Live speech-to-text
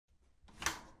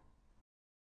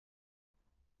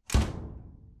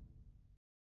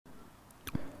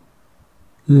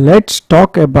Let's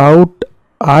talk about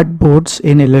artboards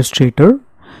in Illustrator.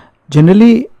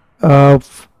 Generally, the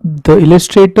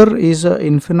Illustrator is an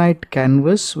infinite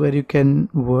canvas where you can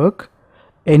work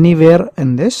anywhere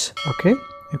in this. Okay,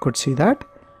 you could see that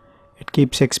it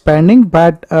keeps expanding,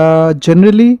 but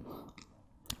generally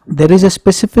there is a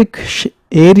specific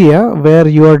area where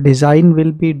your design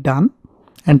will be done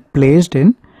and placed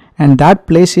in, and that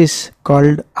place is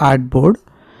called artboard.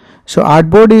 So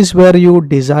artboard is where you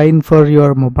design for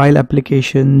your mobile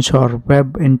applications or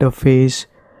web interface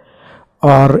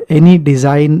or any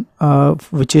design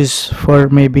which is for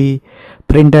maybe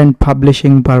print and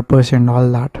publishing purpose and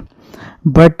all that.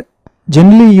 But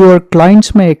generally your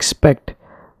clients may expect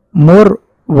more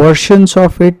versions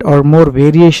of it or more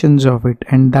variations of it,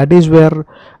 and that is where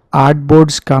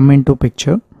artboards come into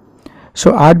picture.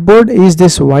 So artboard is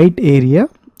this white area.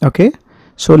 Okay,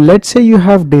 so let's say you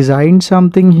have designed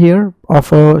something here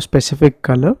of a specific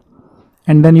color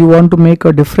and then you want to make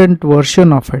a different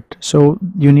version of it, so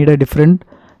you need a different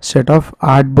set of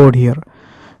artboard here.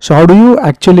 So how do you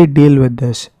actually deal with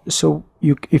this? So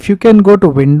if you can go to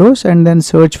Windows and then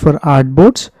search for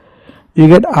artboards, you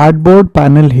get artboard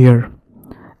panel here,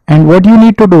 and what you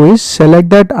need to do is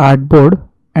select that artboard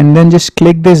and then just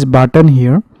click this button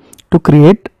here to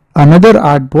create another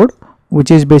artboard,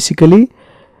 which is basically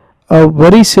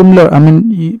very similar. I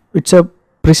mean, it's a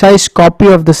precise copy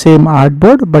of the same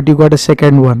artboard, but you got a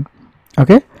second one.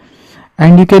 Okay,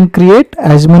 and you can create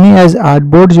as many as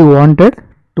artboards you wanted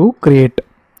to create.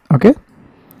 Okay,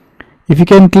 if you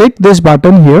can click this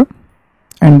button here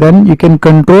and then you can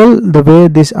control the way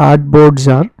these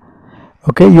artboards are.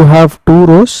 Okay, you have 2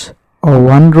 rows or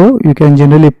 1 row, you can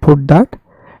generally put that,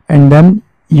 and then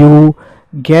you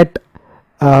get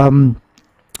 1,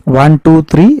 2,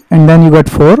 3, and then you got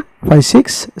 4, 5,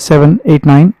 6, 7, 8,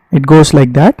 9. It goes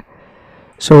like that.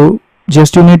 So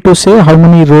just you need to say how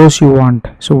many rows you want.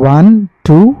 So 1,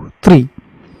 2, 3.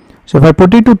 So if I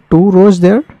put it to 2 rows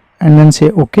there and then say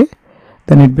OK,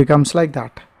 then it becomes like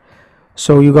that.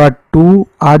 So you got 2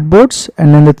 artboards,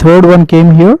 and then the third one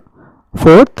came here,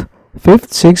 4th, 5th,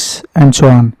 6th, and so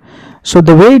on. So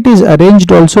the way it is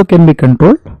arranged also can be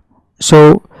controlled.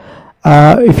 So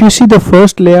if you see, the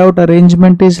first layout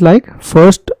arrangement is like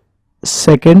 1st,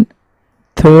 2nd,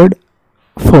 3rd,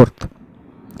 4th,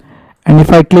 and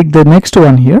if I click the next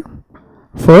one here,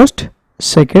 1st,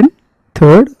 2nd,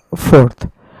 3rd, 4th.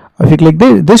 If you click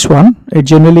this one, it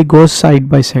generally goes side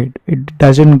by side. It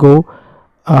doesn't go,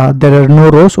 there are no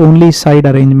rows, only side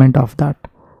arrangement of that.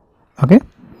 Okay,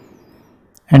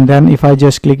 and then if I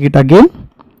just click it again,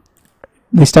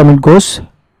 this time it goes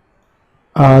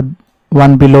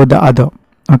one below the other.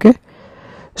 Okay,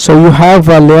 so you have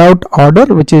a layout order,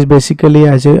 which is basically,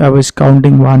 as I was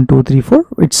counting 1, 2, 3, 4,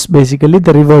 it's basically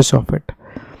the reverse of it.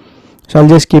 So I'll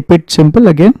just keep it simple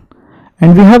again,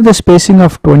 and we have the spacing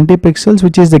of 20 pixels,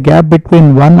 which is the gap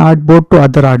between one artboard to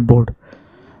other artboard.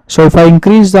 So if I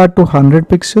increase that to 100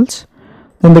 pixels,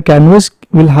 then the canvas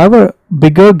will have a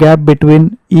bigger gap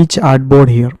between each artboard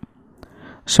here.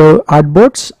 So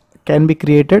artboards can be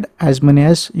created as many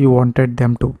as you wanted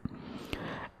them to.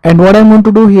 And what I'm going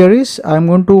to do here is I'm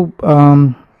going to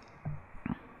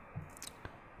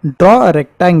draw a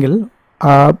rectangle.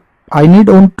 I need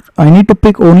to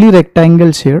pick only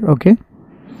rectangles here. Okay,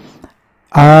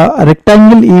 a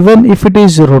rectangle, even if it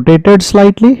is rotated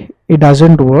slightly, it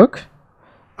doesn't work.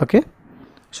 Okay,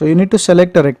 so you need to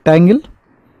select a rectangle,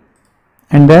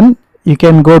 and then you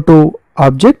can go to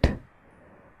Object,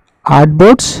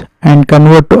 Artboards, and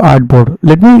convert to artboard.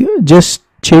 Let me just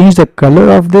change the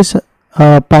color of this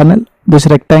panel, this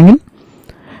rectangle,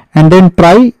 and then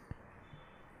try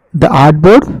the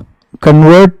artboard,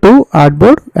 convert to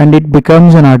artboard, and it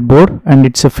becomes an artboard, and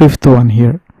it's a 5th one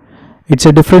here. It's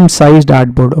a different sized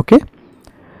artboard. Okay,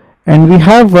 and we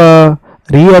have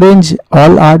rearrange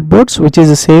all artboards, which is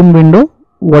the same window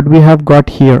what we have got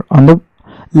here on the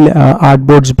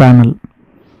artboards panel.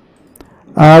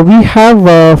 We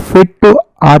have fit to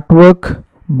artwork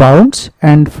bounds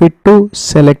and fit to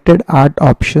selected art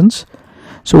options.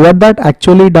 So what that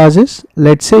actually does is,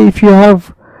 let's say if you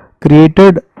have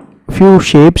created few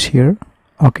shapes here,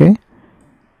 okay,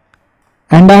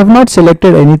 and I have not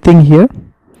selected anything here,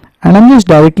 and I'm just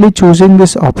directly choosing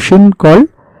this option called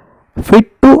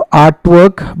fit to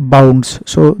artwork bounds.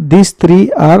 So these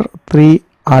 3 are 3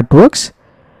 artworks,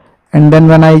 and then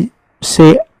when I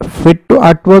say fit to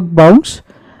artwork bounds,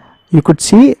 you could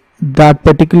see that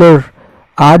particular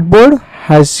artboard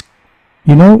has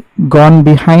gone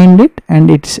behind it,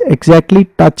 and it's exactly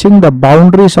touching the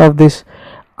boundaries of this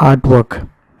artwork.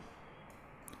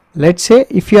 Let's say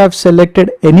if you have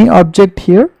selected any object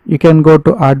here, you can go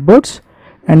to Artboards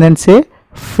and then say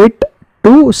fit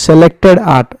to selected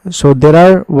art. So there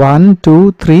are 1,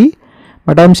 2, 3,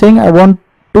 but I'm saying I want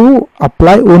to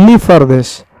apply only for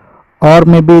this, or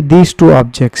maybe these two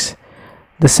objects.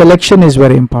 The selection is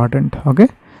very important. Okay,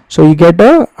 so you get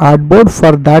a artboard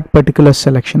for that particular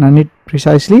selection, and it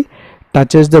precisely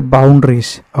touches the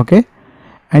boundaries. Okay,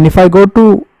 and if I go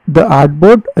to the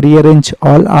artboard, rearrange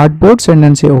all artboards, and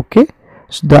then say okay,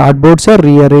 so the artboards are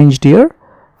rearranged here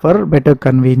for better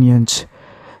convenience.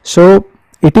 So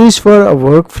it is for a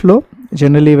workflow.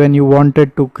 Generally, when you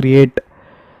wanted to create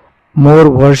more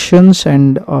versions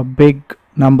and a big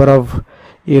number of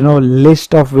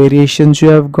list of variations you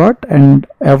have got, and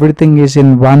everything is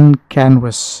in one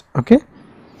canvas. Okay,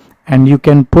 and you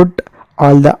can put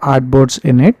all the artboards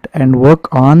in it and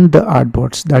work on the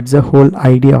artboards. That's the whole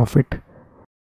idea of it.